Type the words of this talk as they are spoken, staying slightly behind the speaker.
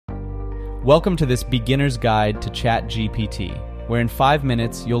Welcome to this beginner's guide to ChatGPT, where in 5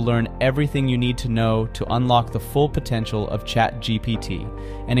 minutes you'll learn everything you need to know to unlock the full potential of ChatGPT,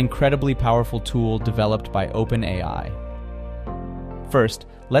 an incredibly powerful tool developed by OpenAI. First,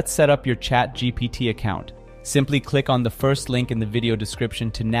 let's set up your ChatGPT account. Simply click on the first link in the video description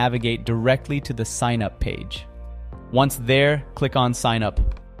to navigate directly to the sign up page. Once there, click on Sign Up.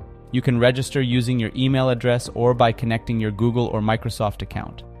 You can register using your email address or by connecting your Google or Microsoft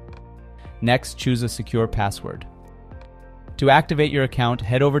account. Next, choose a secure password. To activate your account,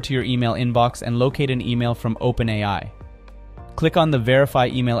 head over to your email inbox and locate an email from OpenAI. Click on the Verify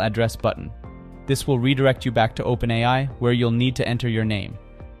Email Address button. This will redirect you back to OpenAI, where you'll need to enter your name.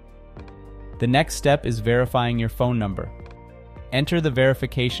 The next step is verifying your phone number. Enter the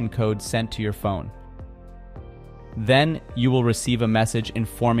verification code sent to your phone. Then, you will receive a message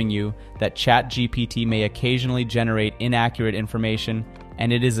informing you that ChatGPT may occasionally generate inaccurate information,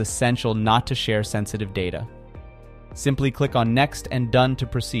 and it is essential not to share sensitive data. Simply click on Next and Done to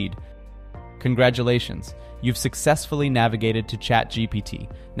proceed. Congratulations, you've successfully navigated to ChatGPT.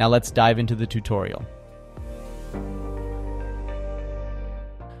 Now let's dive into the tutorial.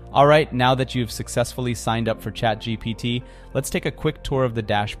 Alright, now that you've successfully signed up for ChatGPT, let's take a quick tour of the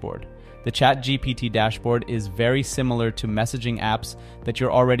dashboard. The ChatGPT dashboard is very similar to messaging apps that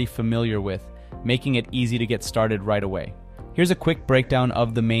you're already familiar with, making it easy to get started right away. Here's a quick breakdown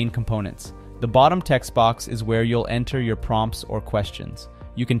of the main components. The bottom text box is where you'll enter your prompts or questions.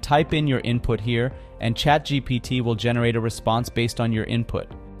 You can type in your input here, and ChatGPT will generate a response based on your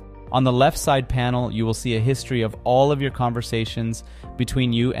input. On the left side panel, you will see a history of all of your conversations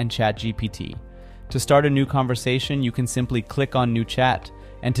between you and ChatGPT. To start a new conversation, you can simply click on New Chat,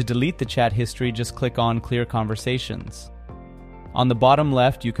 and to delete the chat history, just click on Clear Conversations. On the bottom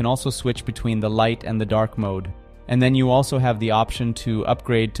left, you can also switch between the light and the dark mode. And then you also have the option to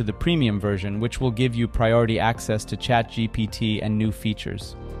upgrade to the premium version, which will give you priority access to ChatGPT and new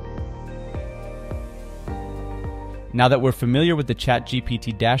features. Now that we're familiar with the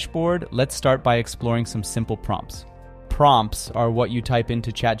ChatGPT dashboard, let's start by exploring some simple prompts. Prompts are what you type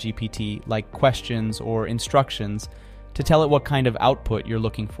into ChatGPT, like questions or instructions, to tell it what kind of output you're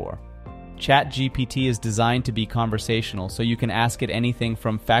looking for. ChatGPT is designed to be conversational, so you can ask it anything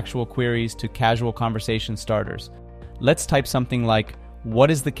from factual queries to casual conversation starters. Let's type something like, "What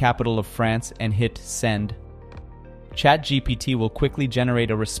is the capital of France?" and hit send. ChatGPT will quickly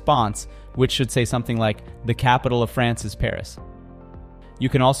generate a response, which should say something like, "The capital of France is Paris." You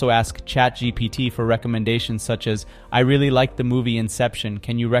can also ask ChatGPT for recommendations such as, "I really liked the movie Inception.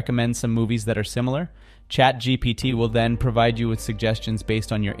 Can you recommend some movies that are similar?" ChatGPT will then provide you with suggestions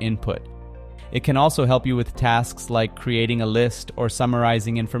based on your input. It can also help you with tasks like creating a list or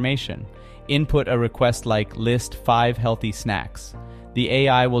summarizing information. Input a request like list 5 healthy snacks. The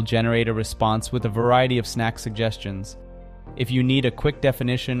AI will generate a response with a variety of snack suggestions. If you need a quick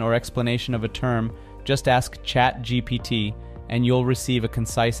definition or explanation of a term, just ask ChatGPT and you'll receive a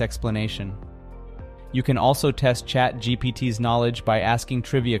concise explanation. You can also test ChatGPT's knowledge by asking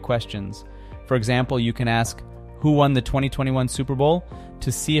trivia questions. For example, you can ask, "Who won the 2021 Super Bowl?"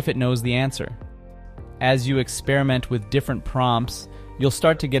 to see if it knows the answer. As you experiment with different prompts, you'll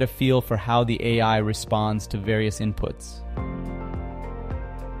start to get a feel for how the AI responds to various inputs.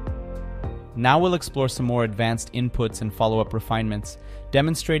 Now we'll explore some more advanced inputs and follow-up refinements,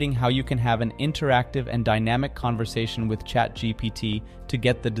 demonstrating how you can have an interactive and dynamic conversation with ChatGPT to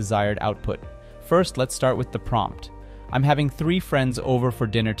get the desired output. First, let's start with the prompt. "I'm having 3 friends over for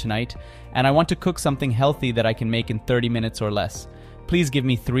dinner tonight, and I want to cook something healthy that I can make in 30 minutes or less. Please give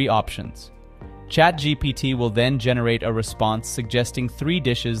me 3 options." ChatGPT will then generate a response suggesting 3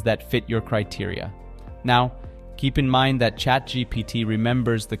 dishes that fit your criteria. Now, keep in mind that ChatGPT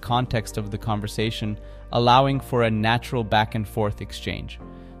remembers the context of the conversation, allowing for a natural back and forth exchange.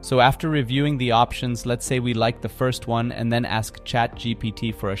 So after reviewing the options, let's say we like the first one and then ask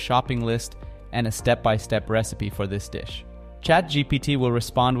ChatGPT for a shopping list and a step-by-step recipe for this dish. ChatGPT will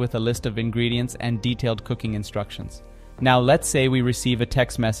respond with a list of ingredients and detailed cooking instructions. Now let's say we receive a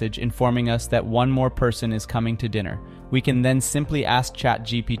text message informing us that one more person is coming to dinner. We can then simply ask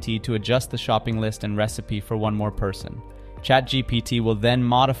ChatGPT to adjust the shopping list and recipe for one more person. ChatGPT will then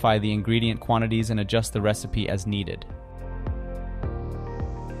modify the ingredient quantities and adjust the recipe as needed.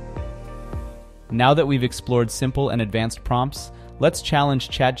 Now that we've explored simple and advanced prompts, let's challenge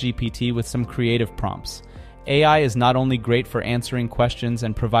ChatGPT with some creative prompts. AI is not only great for answering questions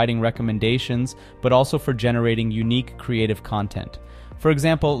and providing recommendations, but also for generating unique creative content. For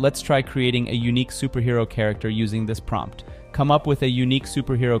example, let's try creating a unique superhero character using this prompt. Come up with a unique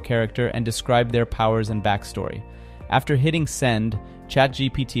superhero character and describe their powers and backstory. After hitting send,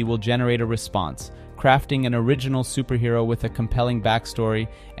 ChatGPT will generate a response, crafting an original superhero with a compelling backstory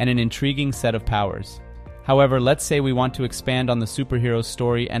and an intriguing set of powers. However, let's say we want to expand on the superhero's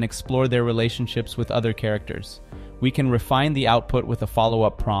story and explore their relationships with other characters. We can refine the output with a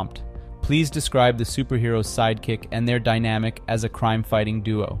follow-up prompt. Please describe the superhero's sidekick and their dynamic as a crime-fighting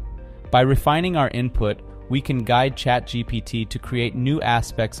duo. By refining our input, we can guide ChatGPT to create new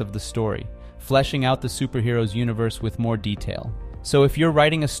aspects of the story, fleshing out the superhero's universe with more detail. So if you're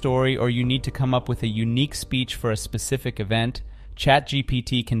writing a story or you need to come up with a unique speech for a specific event,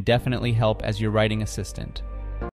 ChatGPT can definitely help as your writing assistant.